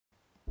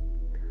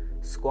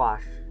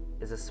Squash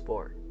is a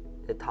sport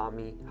that taught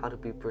me how to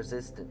be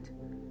persistent,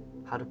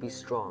 how to be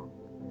strong,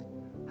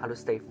 how to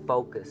stay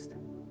focused,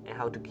 and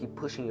how to keep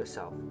pushing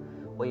yourself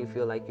when you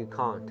feel like you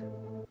can't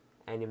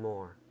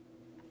anymore.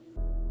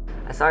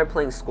 I started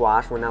playing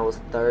squash when I was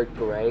 3rd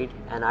grade,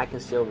 and I can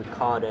still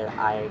recall that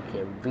I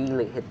can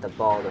really hit the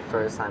ball the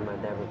first time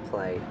I'd ever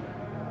played.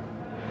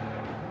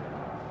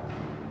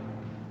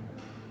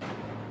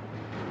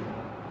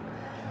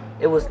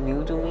 It was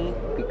new to me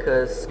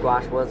because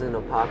squash wasn't a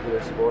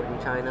popular sport in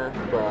China,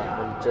 but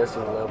I'm just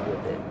in love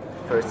with it.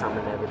 The first time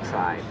I ever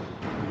tried.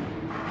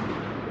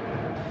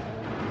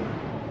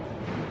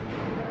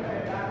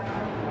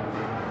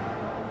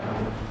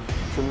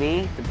 To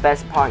me, the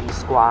best part in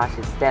squash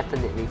is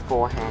definitely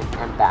forehand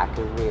and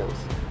backhand reels,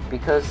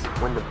 because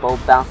when the ball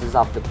bounces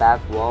off the back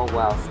wall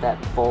while I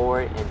step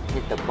forward and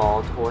hit the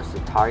ball towards the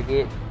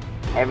target,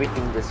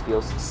 everything just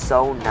feels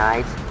so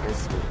nice and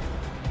smooth.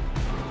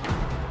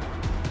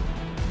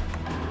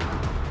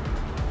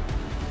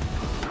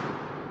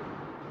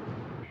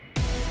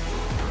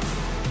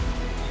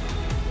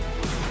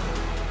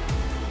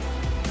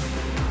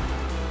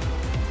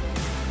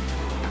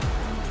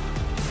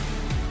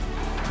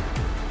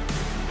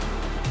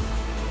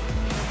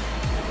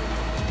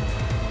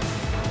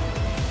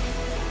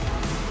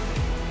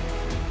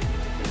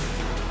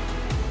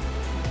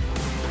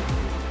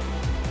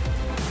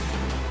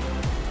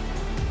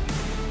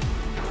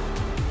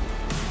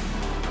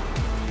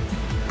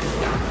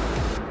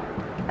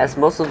 As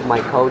most of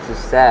my coaches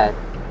said,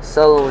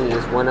 soloing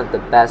is one of the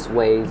best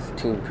ways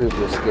to improve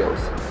your skills.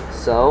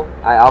 So,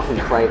 I often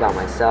play by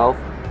myself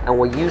and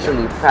will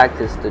usually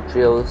practice the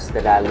drills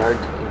that I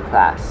learned in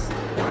class.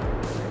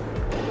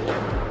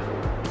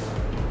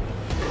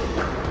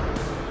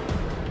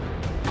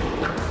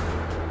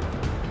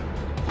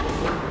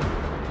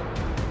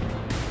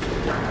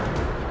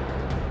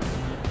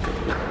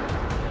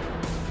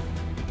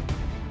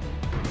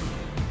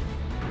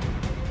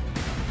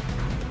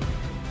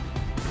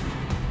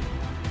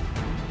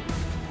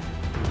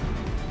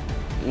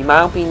 In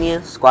my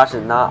opinion, squash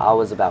is not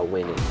always about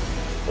winning.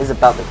 It's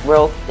about the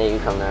growth that you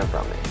can learn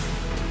from it.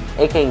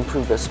 It can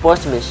improve your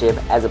sportsmanship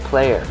as a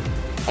player.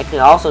 It can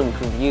also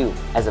improve you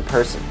as a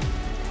person.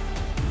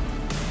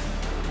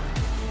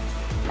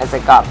 As I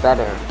got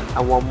better,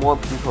 I want more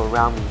people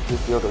around me to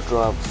feel the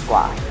joy of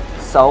squash.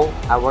 So,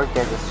 I worked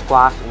as a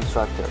squash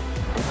instructor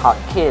and taught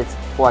kids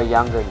who are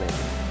younger than me.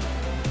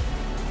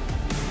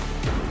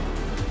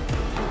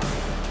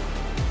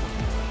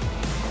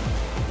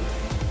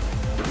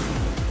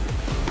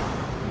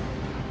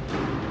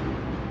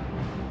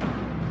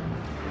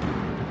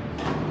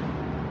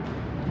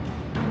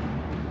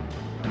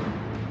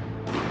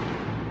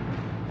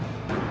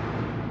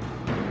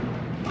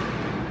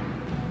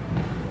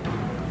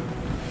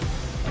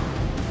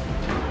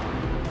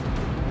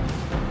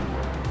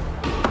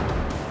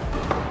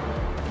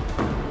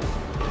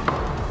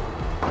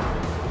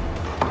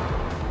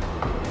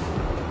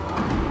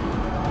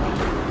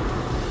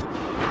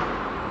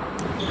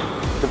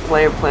 The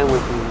player playing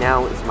with me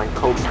now is my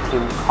coach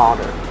Tim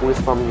Carter, who is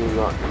from New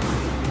York.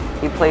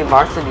 He played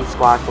varsity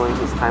squash during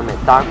his time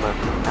at Dartmouth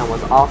and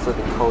was also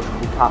the coach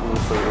who taught me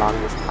for the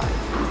longest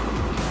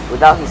time.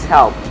 Without his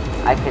help,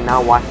 I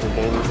cannot watch the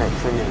games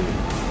at Trinity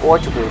or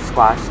to play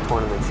squash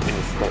tournaments in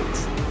the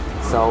States.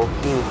 So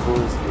he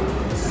influenced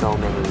me in so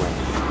many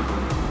ways.